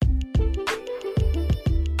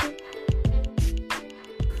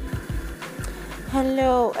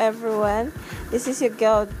Hello, everyone. This is your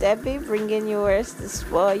girl Debbie, bringing you words to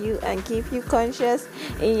spoil you and keep you conscious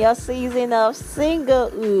in your season of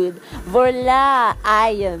singlehood. Voila, I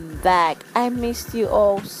am back. I missed you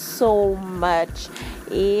all so much.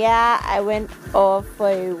 Yeah, I went off for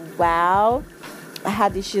a while. I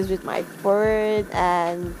had issues with my phone,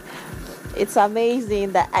 and it's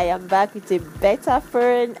amazing that I am back with a better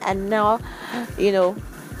phone. And now, you know,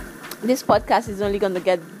 this podcast is only going to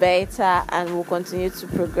get better and will continue to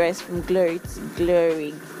progress from glory to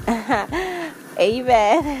glory.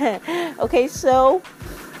 Amen. Okay, so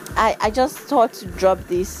I just thought to drop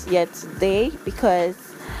this here today because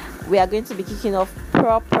we are going to be kicking off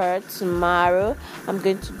proper tomorrow. I'm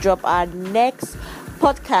going to drop our next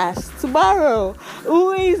podcast tomorrow.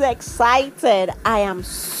 Who is excited? I am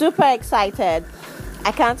super excited.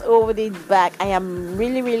 I can't hold it back. I am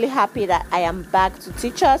really, really happy that I am back to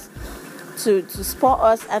teach us, to support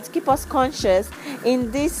us, and to keep us conscious in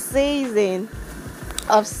this season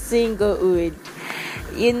of singlehood.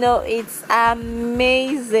 It's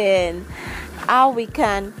amazing how we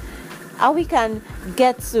can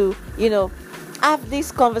get to, have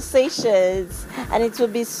these conversations, and it will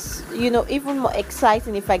be, even more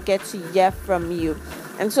exciting if I get to hear from you.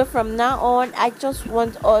 And so from now on, I just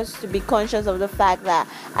want us to be conscious of the fact that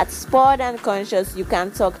at Sport and Conscious, you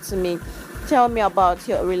can talk to me. Tell me about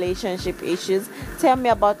your relationship issues. Tell me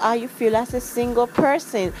about how you feel as a single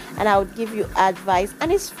person, and I would give you advice.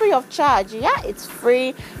 And it's free of charge. Yeah, it's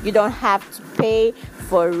free. You don't have to pay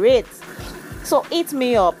for it. So hit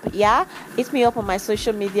me up, yeah? Hit me up on my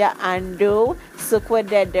social media and do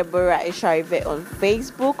Sekwede Deborah Esharive on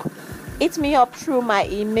Facebook. Hit me up through my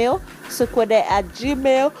email,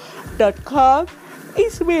 sekwede@gmail.com.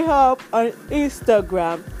 Hit me up on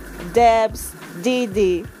Instagram, Debs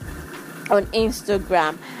DD on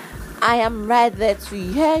Instagram. I am right there to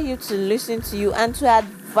hear you, to listen to you, and to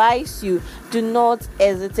advise you. Do not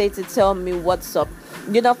hesitate to tell me what's up.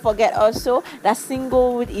 Do not forget also that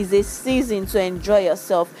singlehood is a season to enjoy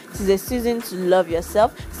yourself. It is a season to love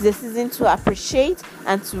yourself. It is a season to appreciate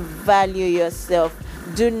and to value yourself.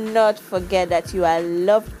 Do not forget that you are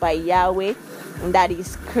loved by Yahweh, and that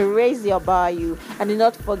is crazy about you. And do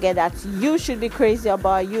not forget that you should be crazy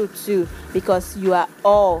about you too, because you are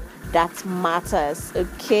all that matters.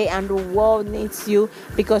 Okay, and the world needs you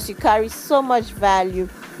because you carry so much value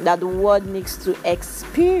that the world needs to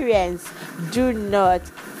experience. Do not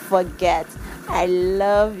forget. I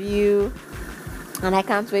love you, and I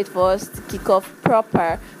can't wait for us to kick off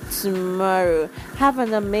proper tomorrow. Have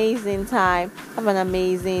an amazing time. Have an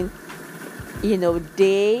amazing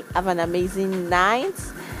day. Have an amazing night,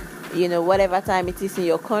 whatever time it is in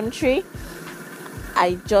your country.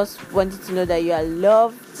 I just want you to know that you are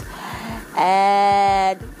loved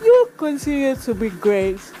and you continue to be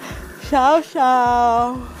great. Ciao,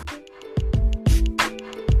 ciao.